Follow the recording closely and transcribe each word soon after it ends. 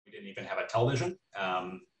didn't even have a television.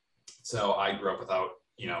 So I grew up without,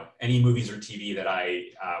 any movies or TV that I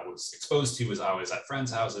was exposed to was always at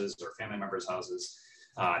friends' houses or family members' houses,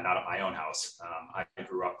 not at my own house. I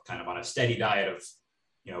grew up kind of on a steady diet of,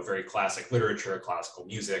 very classic literature, classical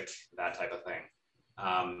music, that type of thing.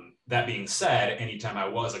 That being said, anytime I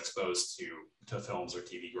was exposed to films or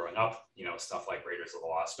TV growing up, stuff like Raiders of the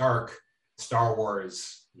Lost Ark, Star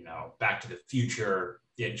Wars, Back to the Future,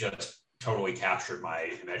 it just totally captured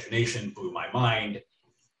my imagination, blew my mind.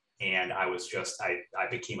 And I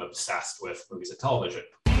became obsessed with movies and television.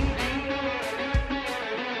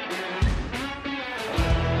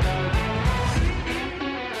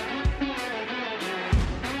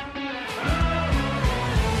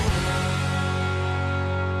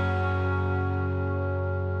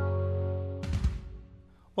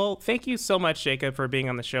 Well, thank you so much, Jacob, for being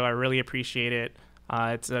on the show. I really appreciate it.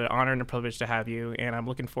 It's an honor and a privilege to have you, and I'm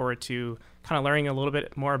looking forward to kind of learning a little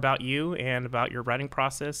bit more about you and about your writing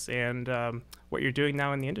process and what you're doing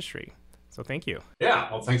now in the industry. So thank you. Yeah,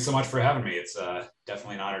 well, thanks so much for having me. It's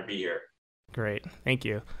definitely an honor to be here. Great, thank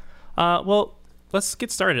you. Well, let's get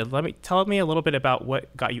started. Tell me a little bit about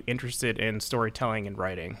what got you interested in storytelling and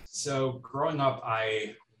writing. So growing up,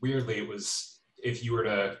 it was, if you were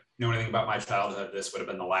to know anything about my childhood, this would have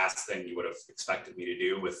been the last thing you would have expected me to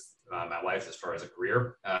do with my life as far as a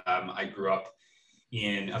career. I grew up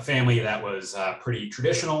in a family that was pretty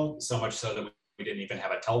traditional, so much so that we didn't even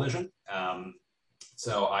have a television.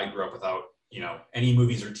 So I grew up without, any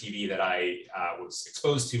movies or TV that I was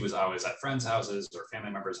exposed to was always at friends' houses or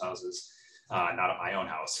family members' houses, not at my own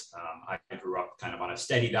house. I grew up kind of on a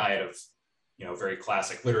steady diet of, very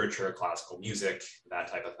classic literature, classical music,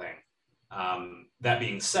 that type of thing. That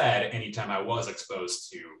being said, anytime I was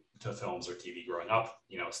exposed to films or TV growing up,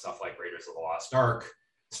 stuff like Raiders of the Lost Ark,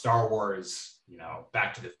 Star Wars,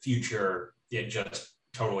 Back to the Future, it just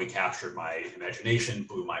totally captured my imagination,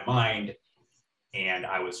 blew my mind. And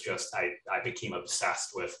I became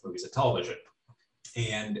obsessed with movies and television.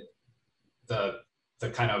 And the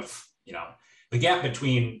kind of, the gap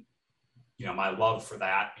between, my love for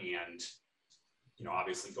that and,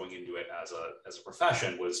 obviously going into it as a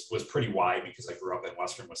profession was pretty wide because I grew up in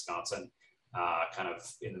Western Wisconsin, kind of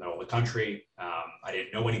in the middle of the country. I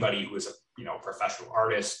didn't know anybody who was a professional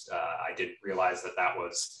artist. I didn't realize that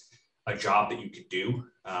was a job that you could do.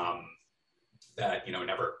 That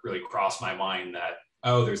never really crossed my mind that,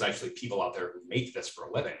 oh, there's actually people out there who make this for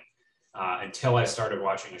a living. Until I started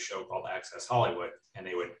watching a show called Access Hollywood, and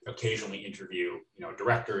they would occasionally interview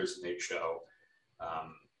directors, and they'd show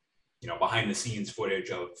behind the scenes footage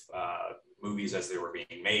of movies as they were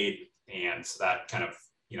being made. And so that kind of,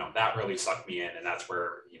 that really sucked me in. And that's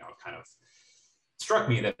where, it kind of struck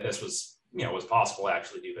me that this was, was possible to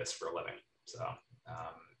actually do this for a living. So,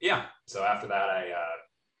 so after that, I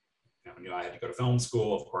knew I had to go to film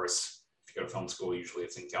school. Of course, if you go to film school, usually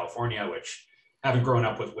it's in California, which having grown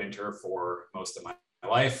up with winter for most of my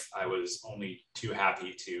life, I was only too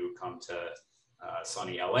happy to come to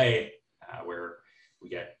sunny LA, where we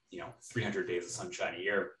get 300 days of sunshine a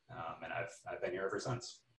year, and I've been here ever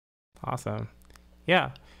since. Awesome.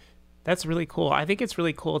 Yeah, that's really cool. I think it's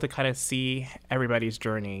really cool to kind of see everybody's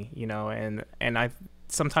journey, and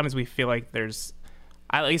sometimes we feel like there's,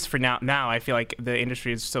 at least for now I feel like the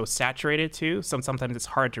industry is so saturated too, so sometimes it's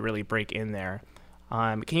hard to really break in there.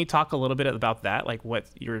 Can you talk a little bit about that? Like what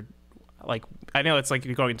you're, like, I know it's like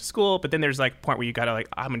you're going to school, but then there's like a point where you gotta like,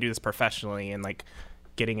 I'm gonna do this professionally, and like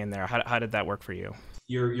getting in there. How did that work for you?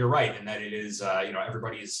 You're right in that it is,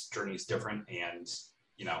 everybody's journey is different, and,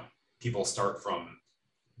 people start from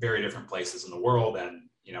very different places in the world. And,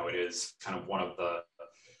 it is kind of one of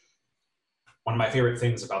my favorite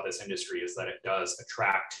things about this industry is that it does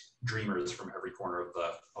attract dreamers from every corner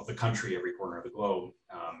of the country, every corner of the globe,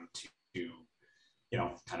 to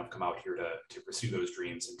kind of come out here to pursue those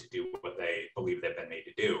dreams and to do what they believe they've been made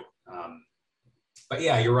to do. But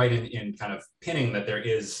yeah, you're right in kind of pinning that there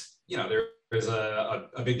is, there's a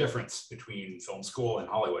big difference between film school and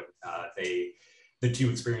Hollywood. The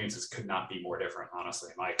two experiences could not be more different,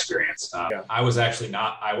 honestly, in my experience. I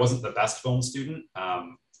wasn't the best film student.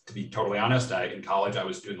 To be totally honest, in college, I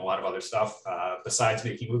was doing a lot of other stuff besides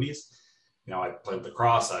making movies. I played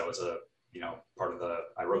lacrosse. I was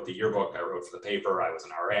I wrote the yearbook. I wrote for the paper. I was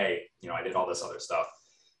an RA. I did all this other stuff.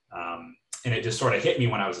 And it just sort of hit me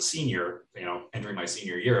when I was a senior, entering my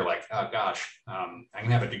senior year, like, oh gosh, I'm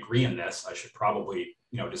gonna have a degree in this. I should probably,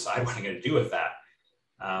 decide what I'm gonna do with that.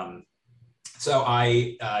 So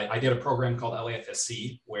I did a program called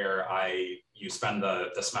LAFSC, where you spend the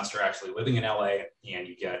semester actually living in LA, and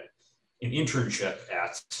you get an internship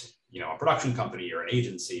at a production company or an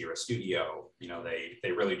agency or a studio,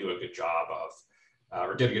 they really do a good job of,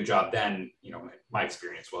 or did a good job then, my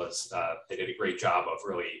experience was they did a great job of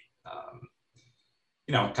really,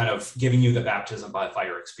 kind of giving you the baptism by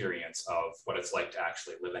fire experience of what it's like to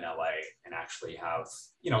actually live in LA and actually have,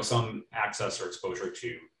 some access or exposure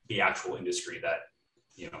to the actual industry that,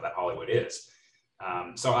 that Hollywood is.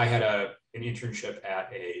 So I had an internship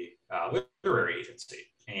at a literary agency,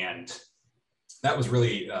 and that was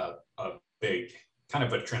really a big, kind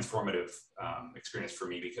of a transformative experience for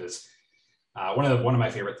me, because one of my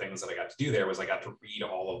favorite things that I got to do there was I got to read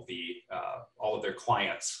all of their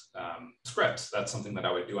clients' scripts. That's something that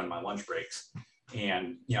I would do on my lunch breaks,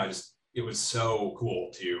 and it was so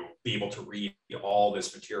cool to be able to read all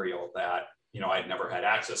this material that I'd never had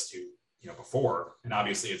access to before. And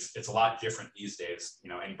obviously it's a lot different these days.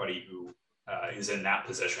 Anybody who is in that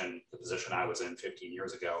position, the position I was in 15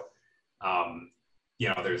 years ago,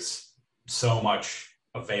 there's so much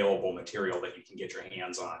available material that you can get your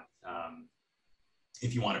hands on.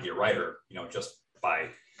 If you want to be a writer, just by,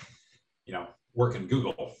 working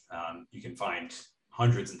Google, you can find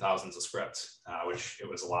hundreds and thousands of scripts, which it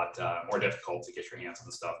was a lot more difficult to get your hands on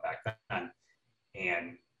the stuff back then.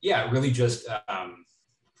 And yeah, it really just,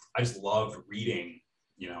 I just loved reading,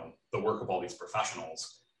 the work of all these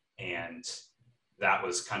professionals. And that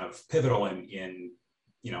was kind of pivotal in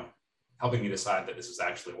helping me decide that this is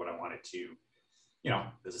actually what I wanted to,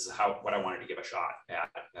 this is what I wanted to give a shot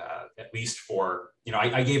at least for,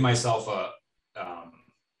 I gave myself a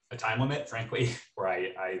time limit, frankly, where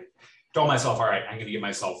I told myself, all right, I'm going to give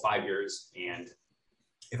myself 5 years. And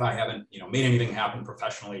if I haven't, made anything happen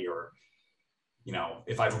professionally, or,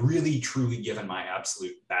 if I've really truly given my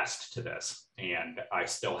absolute best to this and I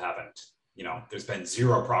still haven't, there's been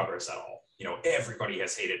zero progress at all. Everybody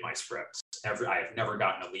has hated my scripts. I have never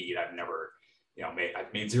gotten a lead. I've never,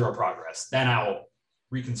 I've made zero progress. Then I'll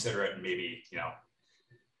reconsider it and maybe,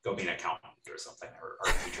 go be an accountant or something, or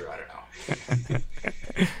a teacher. I don't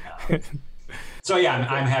know. So yeah,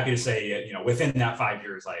 I'm happy to say, within that 5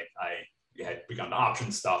 years, I had begun to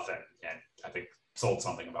option stuff, and I think sold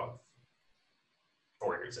something about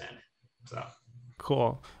 4 years in. So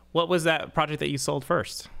cool. What was that project that you sold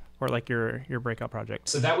first, or like your breakout project?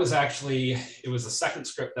 So that was actually, it was the second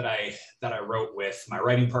script that I wrote with my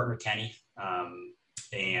writing partner Kenny,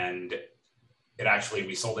 and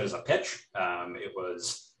we sold it as a pitch. It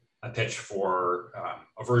was a pitch for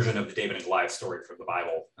a version of the David and Goliath story from the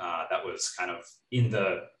Bible that was kind of in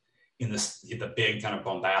the big kind of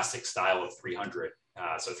bombastic style of 300.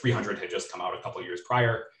 So 300 had just come out a couple of years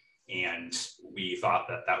prior, and we thought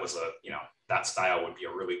that was that style would be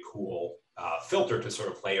a really cool filter to sort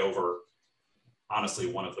of play over, honestly,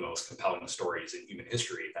 one of the most compelling stories in human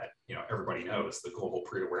history that everybody knows. The global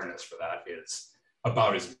pre-awareness for that is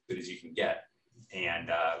about as good as you can get. And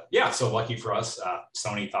so lucky for us,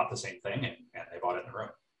 Sony thought the same thing, and they bought it in the room.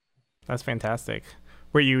 That's fantastic.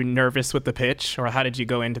 Were you nervous with the pitch, or how did you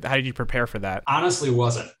how did you prepare for that? Honestly,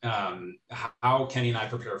 wasn't. How Kenny and I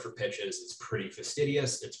prepare for pitches is pretty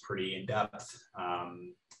fastidious. It's pretty in depth.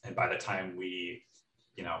 And by the time we,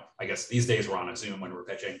 I guess these days we're on a Zoom when we're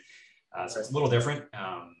pitching. So it's a little different.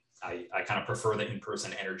 I kind of prefer the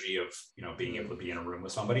in-person energy of, being able to be in a room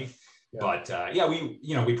with somebody. Yeah. But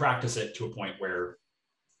we practice it to a point where,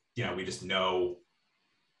 we just know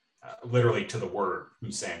literally to the word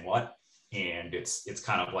who's saying what. And it's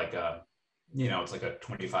kind of like it's like a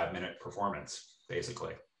 25-minute performance,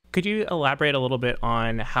 basically. Could you elaborate a little bit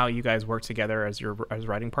on how you guys work together as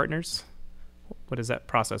writing partners? What does that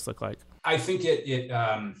process look like? I think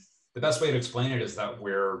the best way to explain it is that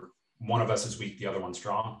one of us is weak, the other one's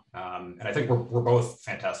strong. And I think we're both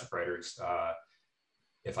fantastic writers,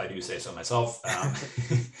 if I do say so myself.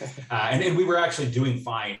 And we were actually doing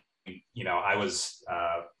fine. I was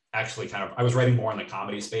I was writing more in the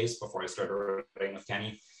comedy space before I started writing with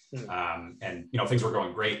Kenny. And things were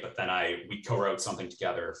going great, but then we co-wrote something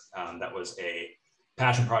together that was a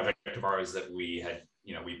passion project of ours that we had.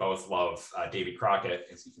 We both love Davy Crockett,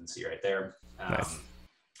 as you can see right there. Nice.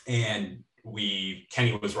 And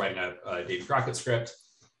Kenny was writing a Davy Crockett script,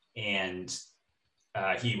 and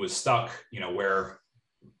he was stuck, where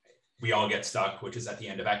we all get stuck, which is at the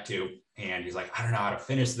end of Act 2. And he's like, I don't know how to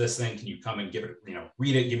finish this thing. Can you come and give it,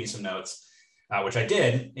 read it, give me some notes, which I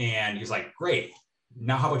did. And he's like, great.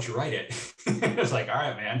 Now how about you write it? I was like, all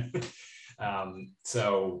right, man.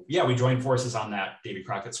 So yeah, we joined forces on that Davy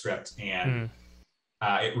Crockett script, and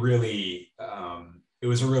it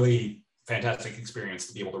was a really fantastic experience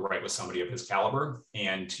to be able to write with somebody of his caliber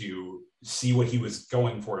and to see what he was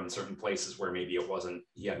going for in certain places where maybe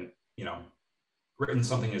he hadn't, written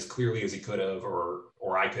something as clearly as he could have, or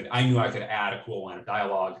I knew I could add a cool line of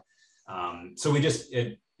dialogue. So we just,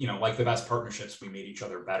 like the best partnerships, we made each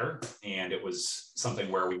other better. And it was something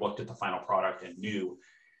where we looked at the final product and knew,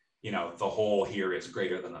 the whole here is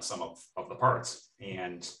greater than the sum of the parts.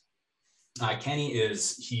 And Kenny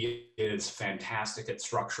he is fantastic at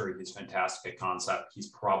structure. He's fantastic at concept. He's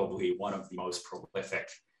probably one of the most prolific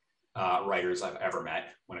writers I've ever met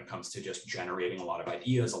when it comes to just generating a lot of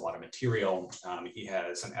ideas, a lot of material. He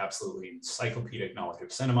has an absolutely encyclopedic knowledge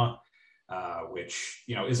of cinema, which,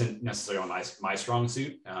 isn't necessarily my strong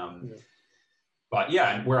suit. But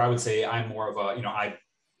yeah, where I would say I'm more of a, I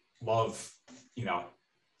love,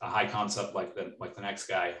 a high concept like the next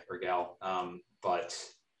guy or gal. But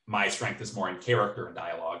my strength is more in character and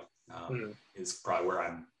dialogue, is probably where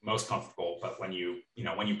I'm most comfortable. But when you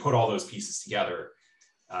put all those pieces together,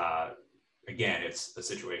 again, it's a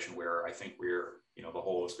situation where I think we're, the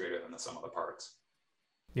whole is greater than the sum of the parts.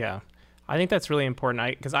 Yeah. I think that's really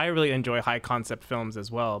important because I really enjoy high concept films as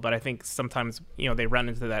well. But I think sometimes, they run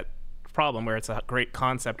into that problem where it's a great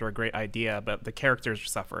concept or a great idea, but the characters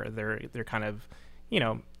suffer. They're kind of,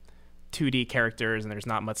 2D characters, and there's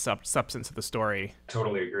not much substance to the story.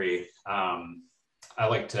 Totally agree.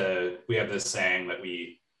 We have this saying that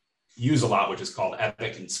we use a lot, which is called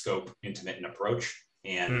epic in scope, intimate in approach.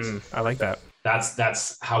 And I like that.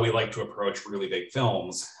 That's how we like to approach really big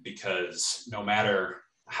films, because no matter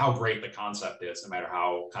how great the concept is, no matter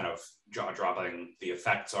how kind of jaw-dropping the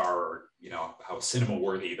effects are, or, how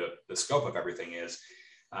cinema-worthy the scope of everything is,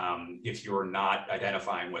 if you're not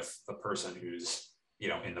identifying with the person who's,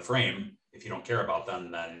 in the frame, if you don't care about them,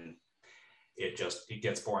 then it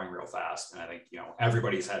gets boring real fast. And I think,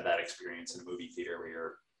 everybody's had that experience in a movie theater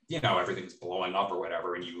where everything's blowing up or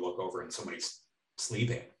whatever, and you look over and somebody's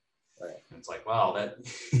sleeping. Right. And it's like, wow, that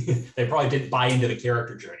they probably didn't buy into the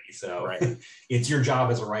character journey. So right. It's your job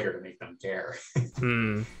as a writer to make them care.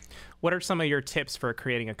 What are some of your tips for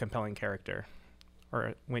creating a compelling character,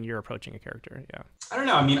 or when you're approaching a character? Yeah. I don't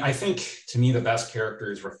know. I mean, I think to me, the best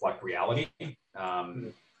characters reflect reality. And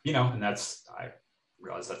I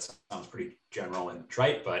realize that sounds pretty general and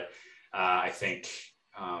trite, but I think,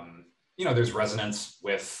 there's resonance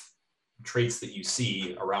with traits that you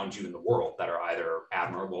see around you in the world that are either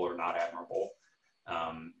admirable or not admirable.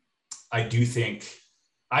 I do think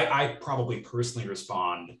I probably personally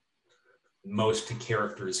respond most to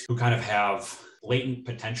characters who kind of have latent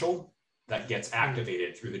potential that gets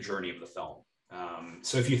activated through the journey of the film.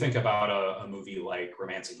 So if you think about a movie like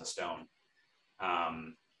Romancing the Stone,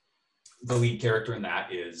 the lead character in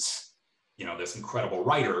that is, this incredible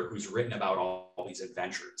writer who's written about all these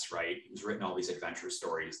adventures, right? Who's written all these adventure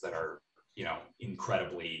stories that are,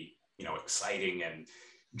 incredibly, exciting, and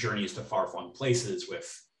journeys to far-flung places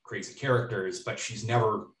with crazy characters, but she's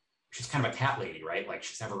kind of a cat lady, right? Like,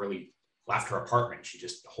 she's never really left her apartment. She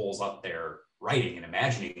just holes up there writing and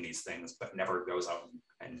imagining these things, but never goes out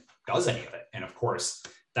and does any of it. And of course,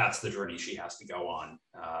 that's the journey she has to go on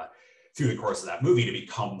through the course of that movie to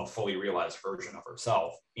become the fully realized version of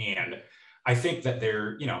herself. And I think that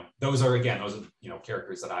those are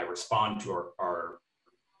characters that I respond to are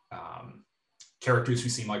characters who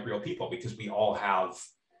seem like real people, because we all have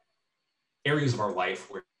areas of our life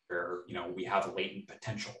where we have latent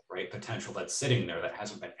potential, right? Potential that's sitting there that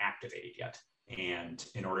hasn't been activated yet. And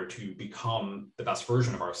in order to become the best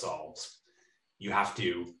version of ourselves, you have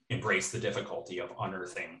to embrace the difficulty of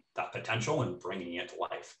unearthing that potential and bringing it to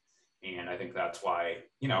life. And I think that's why,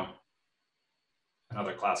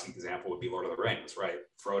 another classic example would be Lord of the Rings, right?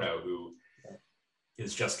 Frodo, who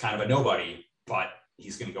is just kind of a nobody, but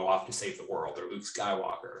he's going to go off to save the world, or Luke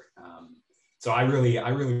Skywalker. So I really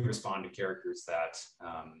respond to characters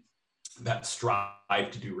that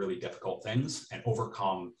strive to do really difficult things and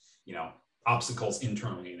overcome, obstacles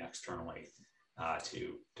internally and externally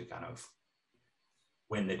to kind of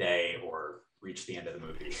win the day or reach the end of the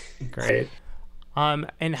movie. Great.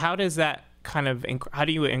 And how does that how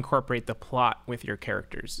do you incorporate the plot with your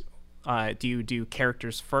characters? Do you do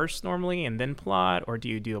characters first normally and then plot, or do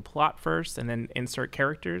you do a plot first and then insert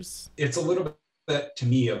characters? It's a little bit, to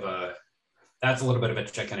me, that's a little bit of a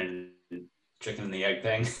chicken and the egg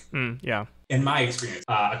thing. Yeah. In my experience,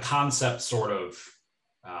 a concept sort of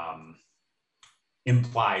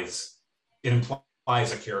implies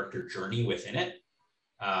a character journey within it.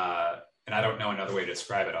 And I don't know another way to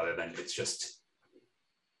describe it other than it's just,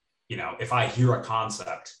 if I hear a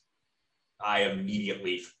concept, I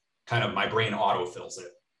immediately my brain autofills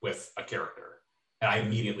it with a character. And I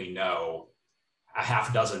immediately know a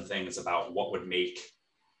half dozen things about what would make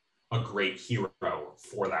a great hero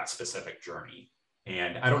for that specific journey.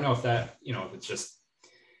 And I don't know if that, it's just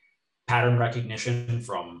pattern recognition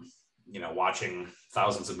from, watching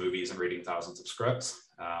thousands of movies and reading thousands of scripts.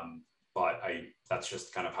 But that's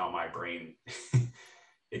just kind of how my brain,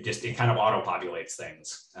 it kind of auto-populates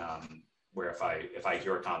things. Where if I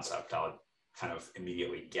hear a concept, I'll kind of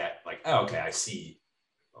immediately get like, oh, okay, I see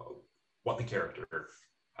what the character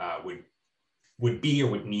would be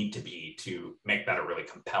or would need to be to make that a really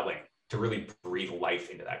compelling, to really breathe life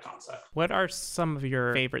into that concept. What are some of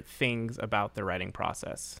your favorite things about the writing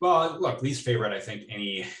process? Well, look, least favorite, I think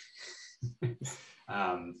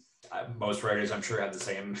most writers, I'm sure, have the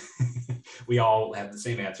same, we all have the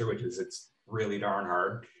same answer, which is it's really darn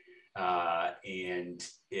hard. And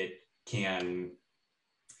it can,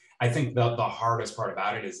 I think the hardest part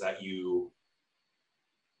about it is that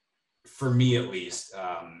for me at least,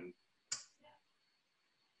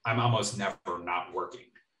 I'm almost never not working,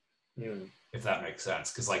 if that makes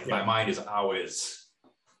sense. Because my mind is always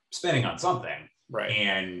spinning on something. Right.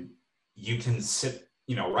 And you can sit,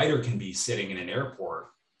 writer can be sitting in an airport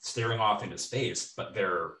staring off into space, but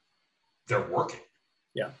they're working.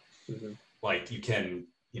 Yeah. Mm-hmm. Like you can,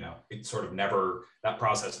 it sort of never, that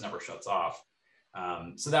process never shuts off.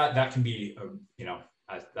 So that can be,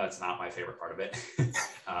 that's not my favorite part of it.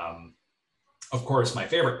 Of course, my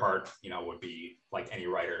favorite part, would be like any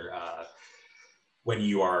writer, when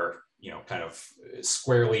you are, kind of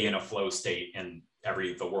squarely in a flow state and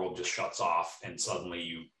the world just shuts off and suddenly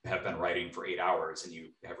you have been writing for 8 hours and you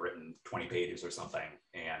have written 20 pages or something.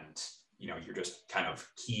 And, you're just kind of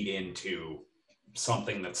keyed into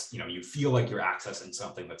something that's, you feel like you're accessing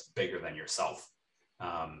something that's bigger than yourself.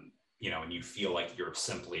 And you feel like you're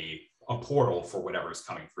simply a portal for whatever's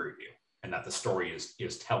coming through you, and that the story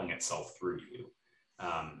is telling itself through you.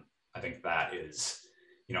 I think that is,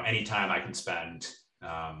 anytime I can spend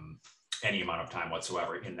any amount of time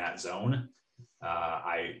whatsoever in that zone,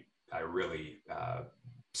 I really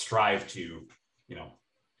strive to,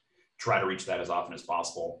 try to reach that as often as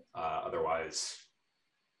possible. Otherwise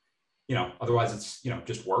it's,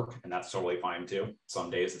 just work, and that's totally fine too. Some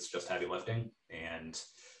days it's just heavy lifting, and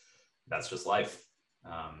that's just life.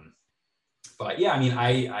 But yeah, I mean,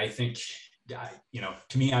 I think,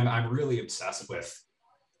 to me, I'm really obsessed with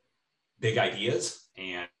big ideas,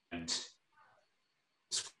 and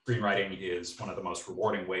screenwriting is one of the most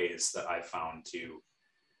rewarding ways that I've found to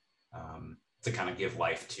kind of give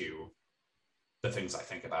life to the things I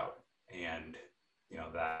think about. And,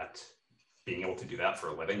 that being able to do that for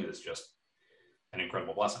a living is just an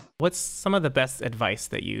incredible blessing. What's some of the best advice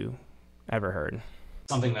that you ever heard?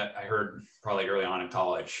 Something that I heard probably early on in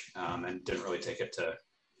college, and didn't really take it to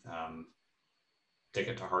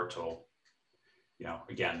heart till,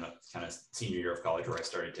 again, the kind of senior year of college where I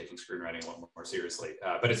started taking screenwriting a little more seriously.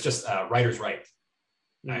 But it's just writer's right.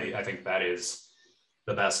 Mm-hmm. I think that is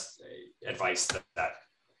the best advice that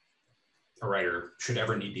a writer should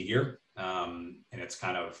ever need to hear. And it's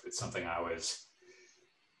something I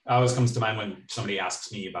always comes to mind when somebody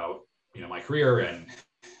asks me about, my career, and,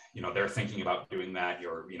 they're thinking about doing that,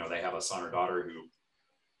 or, they have a son or daughter who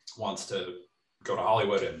wants to go to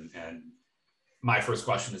Hollywood. And my first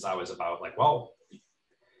question is always about like, well,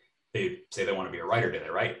 they say they want to be a writer. Do they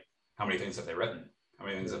write? How many things have they written? How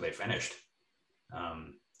many things have they finished?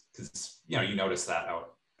 Because, you notice that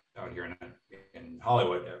out here in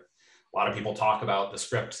Hollywood, a lot of people talk about the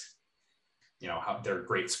script, how they're a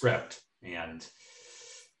great script. And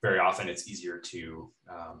very often it's easier to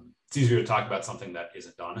talk about something that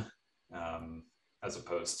isn't done, as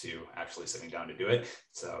opposed to actually sitting down to do it.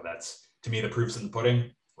 So that's, to me, the proof's in the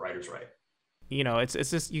pudding. Writer's right.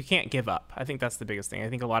 It's just, you can't give up. I think that's the biggest thing. I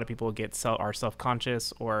think a lot of people are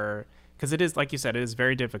self-conscious, or because it is, like you said, it is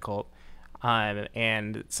very difficult,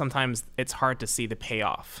 and sometimes it's hard to see the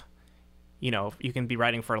payoff. You can be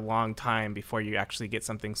writing for a long time before you actually get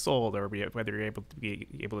something sold, or whether you're able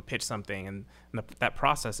to pitch something, and that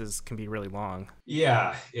process can be really long.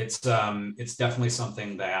 Yeah, it's definitely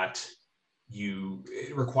something that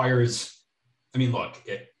it requires. I mean, look,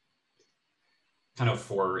 it kind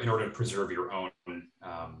of in order to preserve your own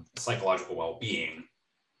psychological well-being,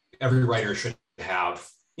 every writer should have.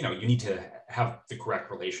 You need to have the correct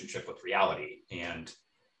relationship with reality, and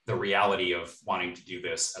the reality of wanting to do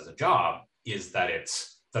this as a job is that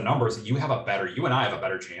it's the numbers. You and I have a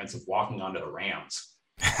better chance of walking onto the Rams,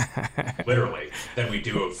 literally, than we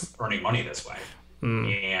do of earning money this way.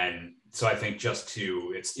 And so I think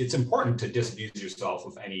it's important to disabuse yourself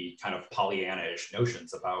of any kind of Pollyanna-ish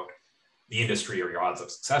notions about the industry or your odds of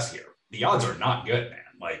success here. The odds are not good, man.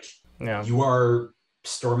 Like, you are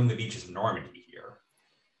storming the beaches of Normandy here.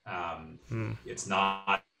 It's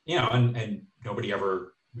not, and nobody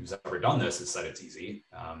who's ever done this has said it's easy.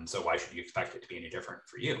 So why should you expect it to be any different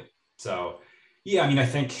for you? So, yeah, I mean, I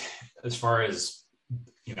think as far as,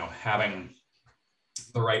 having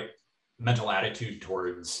the right mental attitude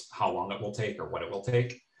towards how long it will take or what it will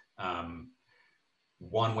take,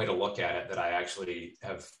 one way to look at it that I actually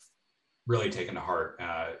have really taken to heart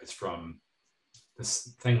is from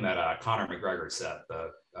this thing that Conor McGregor said, the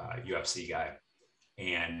UFC guy.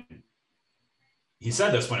 And he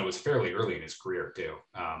said this when it was fairly early in his career too.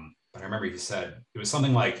 But I remember he said, it was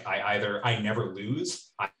something like, I never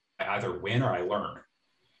lose, I either win or I learn.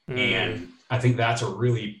 And I think that's a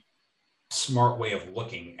really smart way of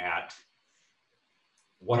looking at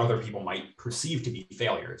what other people might perceive to be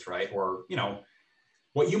failures, right? Or,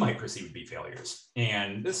 what you might perceive to be failures.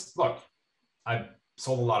 And look, I've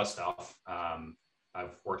sold a lot of stuff.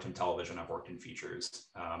 I've worked in television, I've worked in features,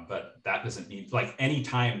 but that doesn't mean, like,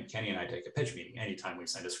 anytime Kenny and I take a pitch meeting, anytime we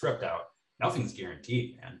send a script out, nothing's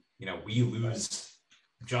guaranteed, man. We lose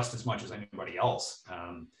just as much as anybody else.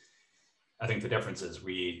 I think the difference is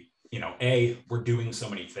we're doing so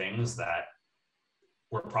many things that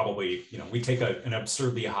we're probably, we take an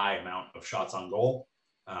absurdly high amount of shots on goal.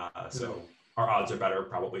 So our odds are better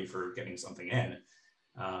probably for getting something in.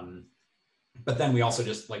 But then we also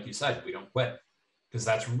just, like you said, we don't quit, because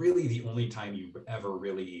that's really the only time you ever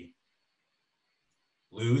really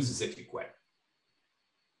lose is if you quit.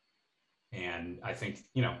 And I think,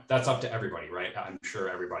 that's up to everybody, right? I'm sure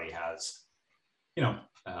everybody has,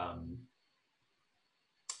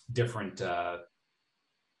 different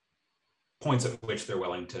points at which they're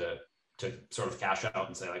willing to sort of cash out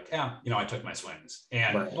and say, like, yeah, I took my swings.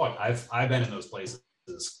 And look, I've been in those places,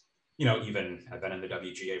 even I've been in the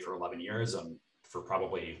WGA for 11 years, and for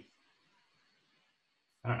probably,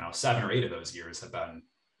 I don't know, 7 or 8 of those years have been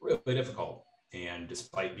really difficult. And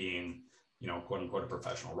despite being, quote unquote, a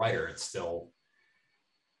professional writer, there's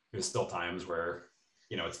still times where,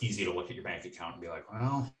 it's easy to look at your bank account and be like,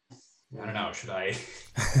 well, I don't know, should I,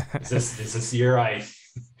 is this year I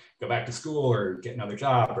go back to school or get another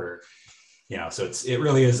job, or, so it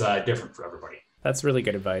really is different for everybody. That's really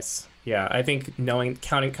good advice. Yeah, I think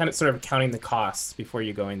counting the costs before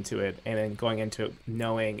you go into it, and then going into it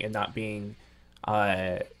knowing and not being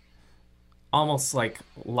almost like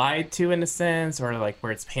lied to in a sense, or like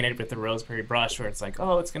where it's painted with the rosemary brush, where it's like,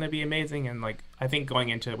 oh, it's going to be amazing. And like, I think going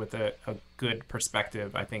into it with a good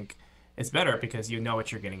perspective, I think it's better because you know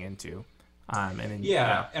what you're getting into. And then,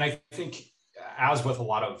 and I think, as with a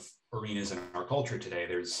lot of arenas in our culture today,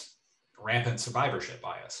 there's rampant survivorship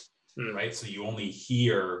bias, right? So you only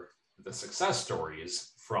hear the success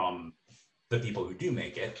stories from the people who do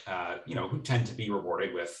make it, who tend to be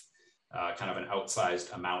rewarded with kind of an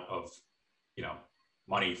outsized amount of,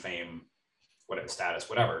 money, fame, whatever, status,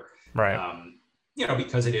 whatever. Right.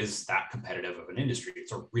 Because it is that competitive of an industry.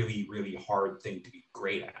 It's a really, really hard thing to be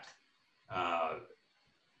great at.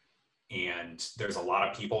 And there's a lot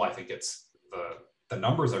of people, I think it's the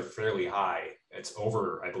numbers are fairly high.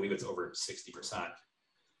 I believe it's over 60%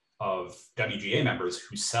 of WGA members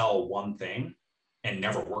who sell one thing and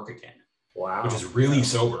never work again. Wow. Which is really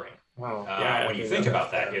sobering. Wow. When you think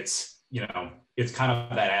about that, it's kind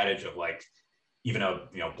of that adage of like, even a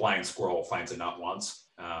blind squirrel finds a nut once.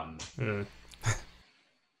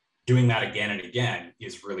 Doing that again and again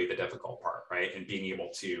is really the difficult part, right? And being able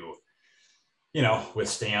to,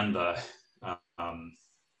 withstand the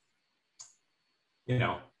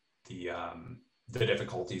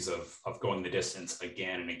difficulties of going the distance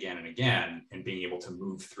again and again and again, and being able to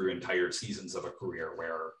move through entire seasons of a career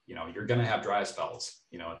where, you're going to have dry spells.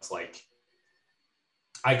 It's like,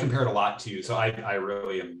 I compare it a lot to, so I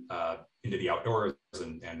really am into the outdoors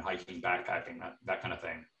and hiking, backpacking, that kind of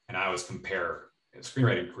thing. And I always compare a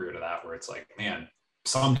screenwriting career to that, where it's like, man,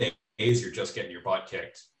 some days you're just getting your butt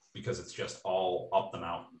kicked because it's just all up the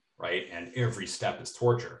mountain, right? And every step is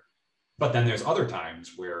torture. But then there's other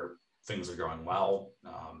times where things are going well,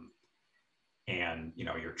 and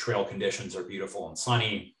your trail conditions are beautiful and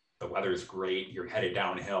sunny, the weather's great, you're headed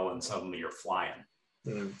downhill, and suddenly you're flying.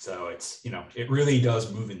 So it's, it really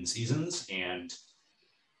does move in seasons, and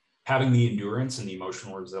having the endurance and the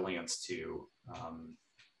emotional resilience to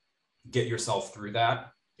get yourself through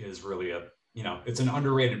that is really it's an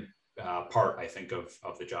underrated part, I think, of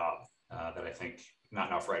the job that I think not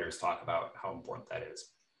enough writers talk about how important that is.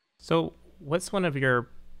 So what's one of your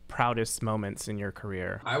proudest moments in your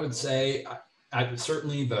career? I would say I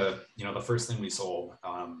certainly the first thing we sold,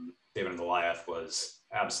 David and Goliath, was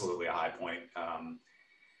absolutely a high point.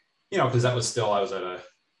 Because that was still, I was at a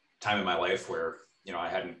time in my life where, I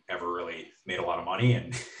hadn't ever really made a lot of money,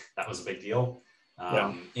 and that was a big deal.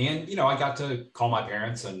 And, I got to call my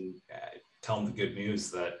parents and tell them the good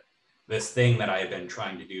news that this thing that I had been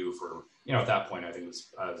trying to do for at that point, I think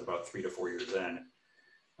I was about 3 to 4 years in.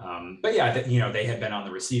 But yeah, they had been on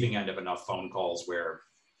the receiving end of enough phone calls where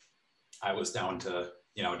I was down to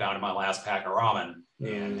my last pack of ramen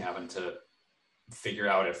and having to figure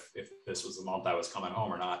out if this was the month I was coming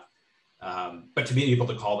home or not. But to be able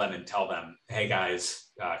to call them and tell them, hey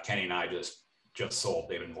guys, Kenny and I just sold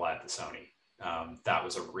David and Vlad to Sony. That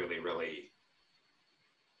was a really, really,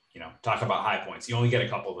 talk about high points. You only get a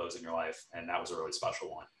couple of those in your life, and that was a really special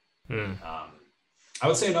one. I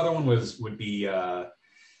would say another one would be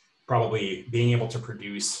probably being able to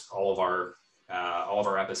produce all of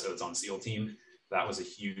our episodes on SEAL Team. That was a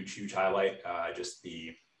huge, huge highlight. Just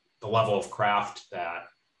the level of craft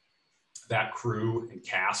that crew and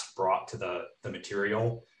cast brought to the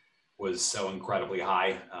material was so incredibly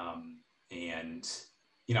high. And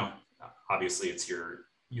obviously it's your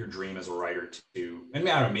dream as a writer to, and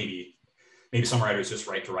I don't know, maybe some writers just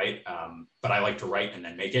write to write, but I like to write and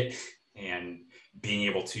then make it. And being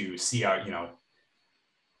able to see how,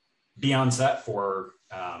 be on set for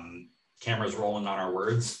cameras rolling on our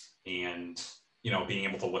words, and being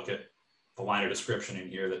able to look at the line of description in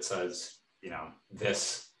here that says,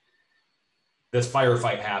 this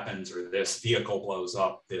firefight happens, or this vehicle blows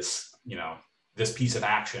up, this piece of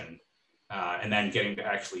action, and then getting to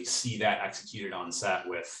actually see that executed on set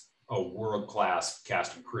with a world-class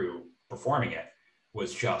cast and crew performing it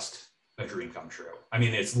was just a dream come true. I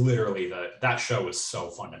mean, it's literally that show was so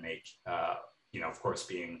fun to make. Of course,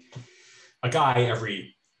 being a guy,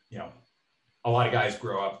 a lot of guys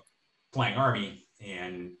grow up playing Army,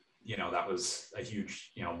 and that was a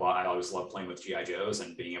huge, I always loved playing with GI Joes,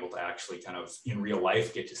 and being able to actually kind of in real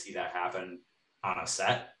life get to see that happen on a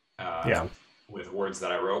set with words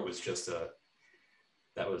that I wrote was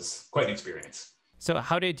that was quite an experience. So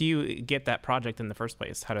how did you get that project in the first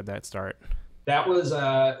place? How did that start? That was,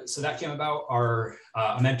 so that came about,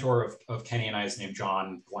 a mentor of Kenny and I's named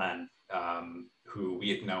John Glenn, who we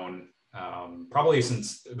had known probably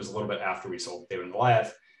since it was a little bit after we sold David and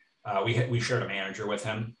Goliath. We shared a manager with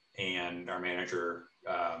him, and our manager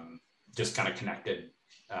just kind of connected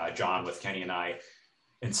John with Kenny and I,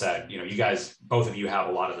 and said, you guys, both of you have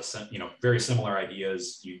a lot of the, very similar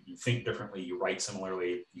ideas. You think differently, you write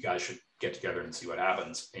similarly. You guys should get together and see what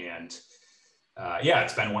happens. And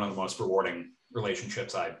it's been one of the most rewarding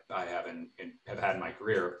relationships I have had in my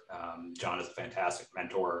career. John is a fantastic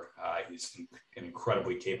mentor. He's an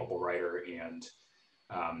incredibly capable writer, and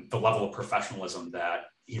the level of professionalism that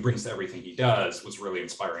he brings to everything he does was really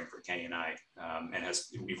inspiring for Kenny and I, and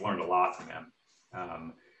we've learned a lot from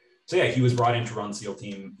him. He was brought in to run SEAL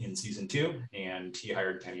Team in season 2, and he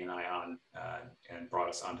hired Kenny and I on and brought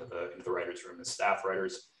us into the writers' room as staff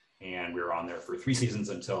writers, and we were on there for 3 seasons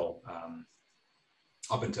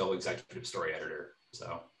up until executive story editor.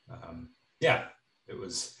 So it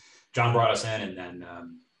was, John brought us in, and then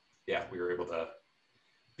we were able to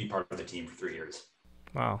be part of the team for 3 years.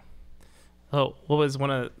 Wow. Oh, what was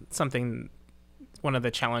one of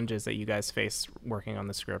the challenges that you guys faced working on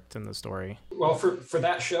the script and the story? Well, for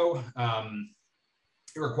that show,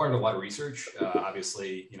 it required a lot of research.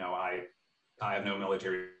 Obviously, I have no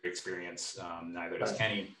military experience, neither does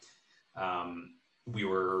Kenny. We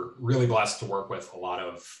were really blessed to work with a lot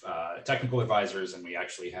of technical advisors, and we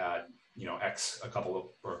actually had a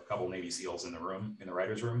couple Navy SEALs in the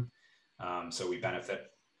writers' room. So we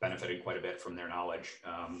benefited quite a bit from their knowledge.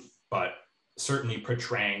 But certainly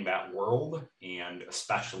portraying that world, and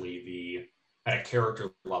especially at a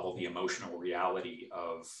character level, the emotional reality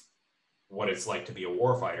of what it's like to be a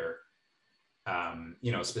warfighter,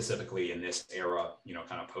 specifically in this era,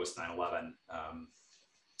 kind of post 9/11,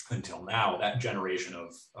 until now, that generation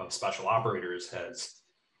of special operators has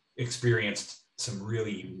experienced some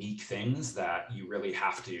really unique things that you really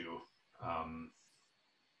have to,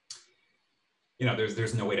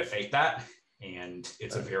 there's no way to fake that. And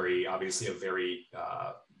it's obviously a very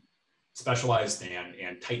specialized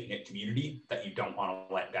and tight-knit community that you don't want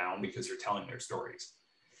to let down, because you're telling their stories.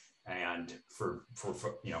 And for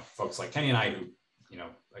folks like Kenny and I, who,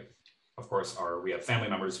 of course, we have family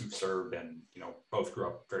members who've served, and, both grew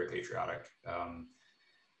up very patriotic.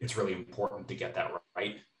 It's really important to get that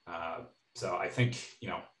right. So I think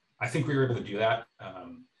we were able to do that.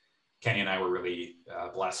 Kenny and I were really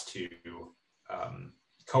blessed to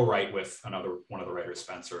co-write with one of the writers,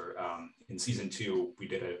 Spencer. In season 2, we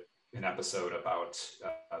did an episode about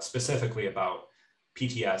specifically about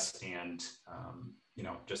PTS and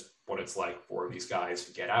just what it's like for these guys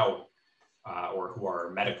to get out or who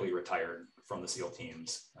are medically retired from the SEAL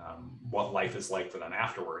teams, what life is like for them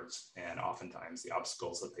afterwards, and oftentimes the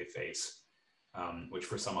obstacles that they face, which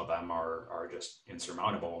for some of them are just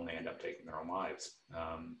insurmountable, and they end up taking their own lives.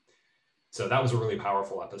 So that was a really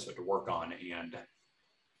powerful episode to work on. And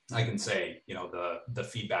I can say, the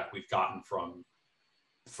feedback we've gotten from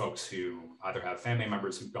folks who either have family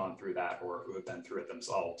members who've gone through that or who have been through it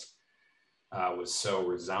themselves was so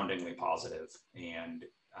resoundingly positive. And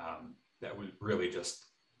that was really just,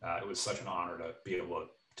 it was such an honor to be able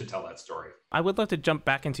to tell that story. I would love to jump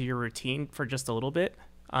back into your routine for just a little bit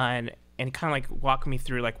and kind of like walk me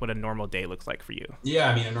through like what a normal day looks like for you. Yeah,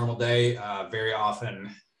 I mean, a normal day very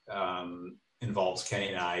often involves Kenny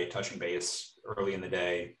and I touching base early in the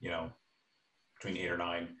day, between 8 or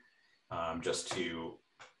 9, just to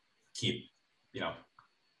keep,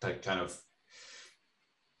 to kind of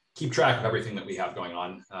keep track of everything that we have going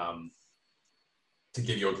on. To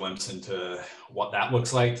give you a glimpse into what that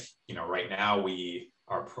looks like, right now we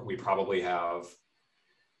probably have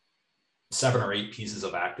 7 or 8 pieces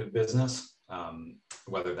of active business,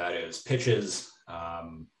 whether that is pitches,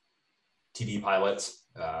 TV pilots,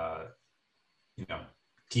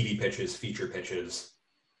 TV pitches, feature pitches,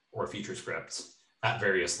 or feature scripts at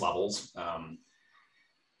various levels.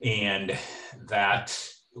 And that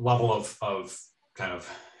level of kind of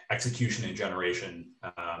execution and generation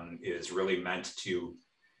is really meant to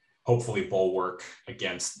hopefully bulwark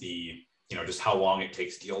against the, just how long it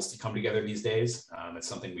takes deals to come together these days. It's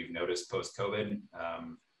something we've noticed post-COVID.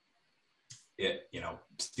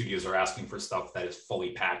 Studios are asking for stuff that is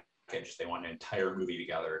fully packaged. They want an entire movie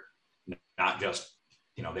together, not just,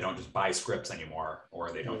 they don't just buy scripts anymore,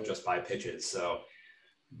 or they don't just buy pitches. So,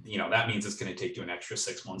 that means it's going to take you an extra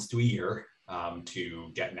 6 months to a year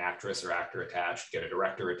to get an actress or actor attached, get a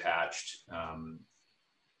director attached,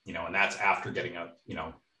 and that's after getting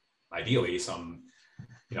ideally some,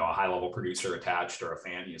 a high level producer attached or a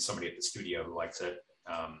fan, somebody at the studio who likes it.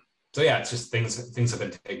 So yeah, it's just things have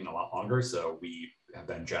been taking a lot longer. So we have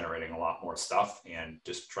been generating a lot more stuff and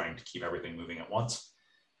just trying to keep everything moving at once.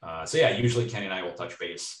 So yeah, usually Kenny and I will touch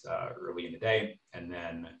base early in the day, and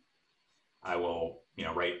then I will,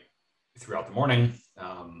 write throughout the morning.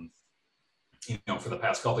 For the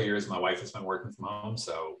past couple of years, my wife has been working from home.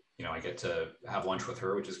 So, I get to have lunch with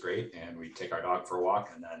her, which is great. And we take our dog for a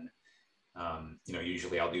walk. And then,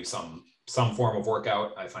 usually I'll do some form of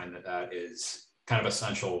workout. I find that is kind of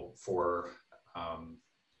essential for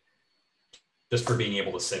just for being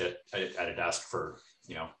able to sit at a desk for,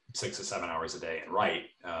 6 to 7 hours a day and write.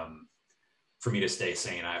 For me to stay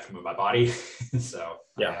sane, I have to move my body. So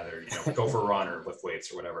yeah, I either go for a run or lift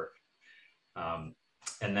weights or whatever.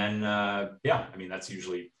 And then that's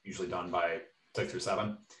usually done by 6 or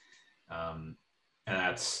 7. And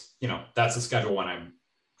that's the schedule when I'm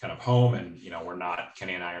kind of home, and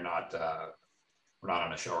Kenny and I are not we're not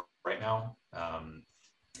on a show right now.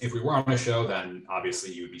 If we were on a show, then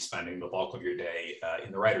obviously you would be spending the bulk of your day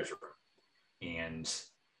in the writer's room. And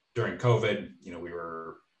during COVID, we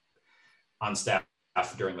were on staff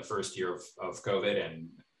during the first year of COVID. And,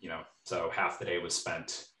 so half the day was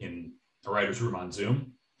spent in a writer's room on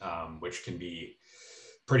Zoom, which can be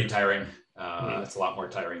pretty tiring. It's a lot more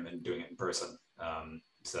tiring than doing it in person.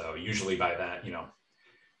 So usually by that,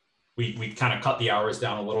 we kind of cut the hours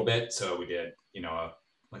down a little bit. So we did,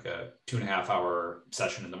 like a 2.5 hour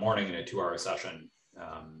session in the morning and a 2-hour session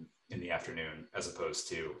in the afternoon, as opposed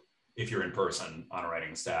to if you're in person on a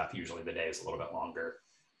writing staff, usually the day is a little bit longer.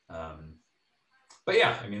 But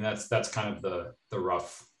yeah, I mean, that's kind of the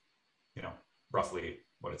rough, roughly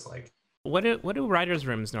what it's like. What do writers'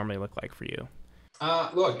 rooms normally look like for you?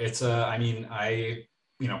 Look, it's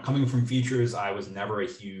coming from features, I was never a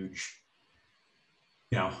huge,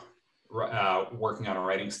 working on a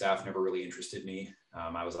writing staff never really interested me.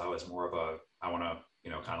 I was always more of I want to,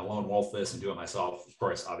 kind of lone wolf this and do it myself. Of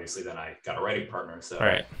course, obviously, then I got a writing partner, so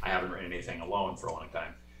right. I haven't written anything alone for a long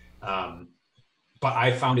time. But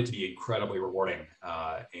I found it to be incredibly rewarding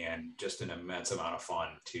and just an immense amount of fun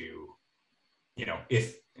to,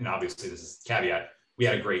 and obviously this is the caveat, we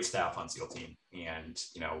had a great staff on SEAL team, and,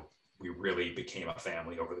 we really became a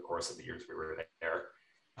family over the course of the years we were there.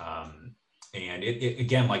 And it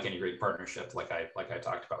again, like any great partnership, like I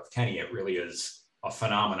talked about with Kenny, it really is a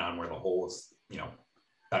phenomenon where the whole is,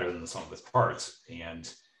 better than the sum of its parts. And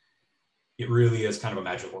it really is kind of a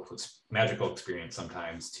magical experience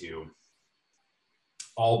sometimes to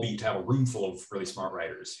have a room full of really smart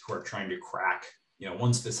writers who are trying to crack,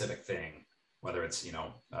 one specific thing, whether it's,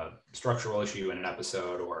 a structural issue in an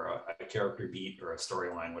episode or a character beat or a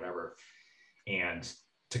storyline, whatever. And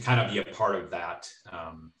to kind of be a part of that,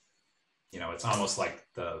 it's almost like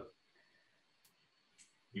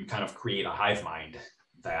you kind of create a hive mind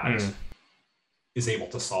that is able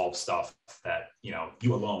to solve stuff that,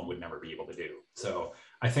 you alone would never be able to do. So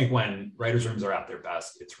I think when writers' rooms are at their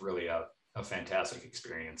best, it's really a a fantastic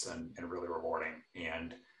experience and really rewarding.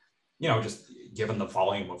 And, just given the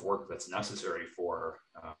volume of work that's necessary for,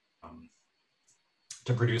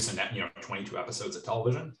 to produce 22 episodes of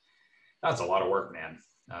television, that's a lot of work, man.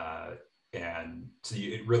 And so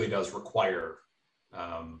it really does require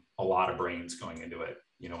a lot of brains going into it.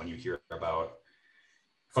 When you hear about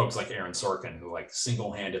folks like Aaron Sorkin, who like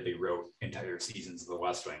single-handedly wrote entire seasons of The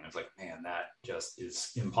West Wing, it's like, man, that just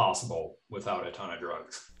is impossible without a ton of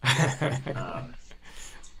drugs.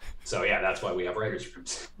 So yeah, that's why we have writers'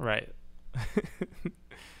 rooms. Right.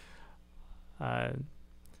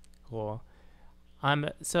 Cool.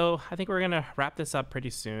 So I think we're gonna wrap this up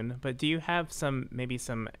pretty soon. But do you have maybe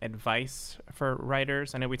some advice for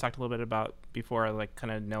writers? I know we talked a little bit about before, like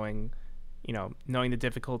kind of knowing the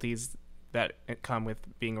difficulties that come with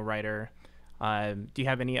being a writer. Do you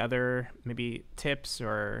have any other maybe tips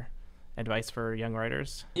or advice for young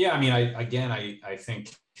writers? Yeah, I mean, I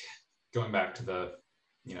think going back to the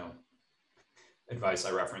advice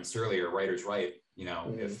I referenced earlier, writers write.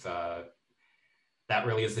 If that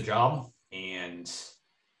really is the job, and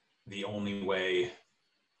the only way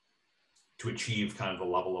to achieve kind of the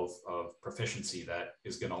level of proficiency that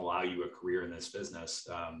is going to allow you a career in this business,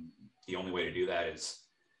 the only way to do that is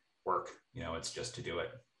work. It's just to do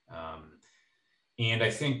it. And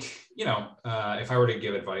I think, if I were to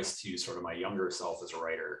give advice to sort of my younger self as a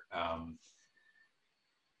writer,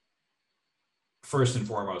 first and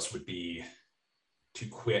foremost would be to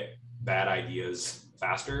quit bad ideas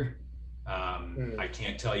faster. I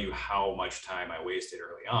can't tell you how much time I wasted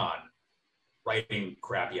early on writing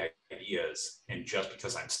crappy ideas, and just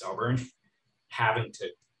because I'm stubborn, having to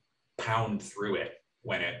pound through it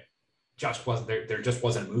when it just wasn't there just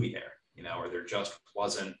wasn't a movie there, or there just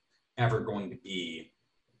wasn't ever going to be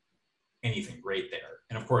anything great there.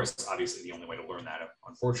 And of course, obviously the only way to learn that,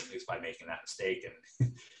 unfortunately, is by making that mistake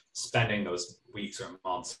and spending those weeks or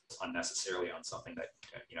months unnecessarily on something that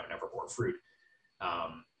never bore fruit.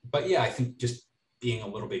 But yeah, I think just being a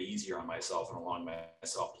little bit easier on myself and allowing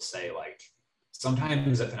myself to say, like,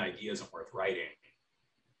 sometimes if an idea isn't worth writing,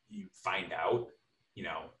 you find out,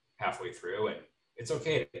 halfway through, and it's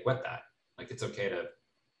okay to quit that. Like, it's okay to,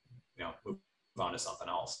 move on to something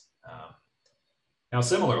else. Now,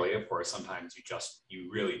 similarly, of course, sometimes you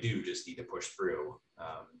really do just need to push through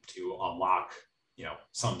to unlock,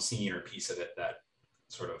 some scene or piece of it that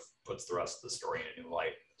sort of puts the rest of the story in a new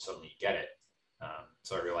light. Suddenly you get it.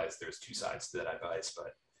 So I realize there's two sides to that advice,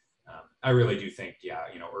 but I really do think,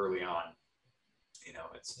 early on,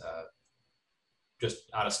 it's just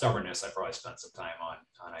out of stubbornness, I probably spent some time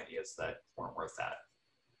on ideas that weren't worth that.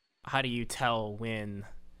 How do you tell when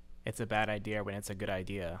it's a bad idea or when it's a good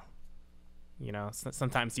idea?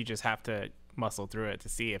 Sometimes you just have to muscle through it to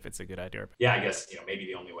see if it's a good idea. Yeah, I guess, maybe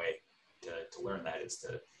the only way to learn that is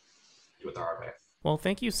to do it the hard way. Well,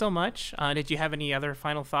 thank you so much. Did you have any other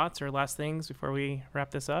final thoughts or last things before we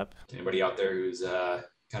wrap this up? Anybody out there who's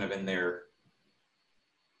kind of in their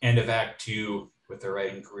end of Act 2 with their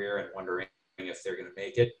writing career and wondering if they're going to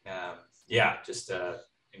make it, just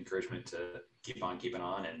encouragement to keep on keeping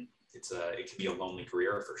on. And it can be a lonely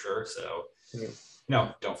career for sure. So,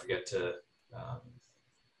 don't forget to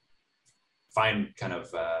find kind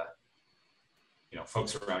of,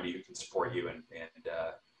 folks around you who can support you and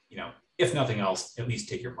if nothing else, at least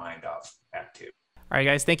take your mind off Act 2. All right,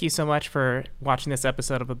 guys, thank you so much for watching this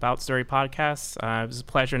episode of About Story Podcast. It was a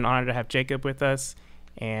pleasure and honor to have Jacob with us,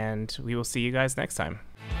 and we will see you guys next time.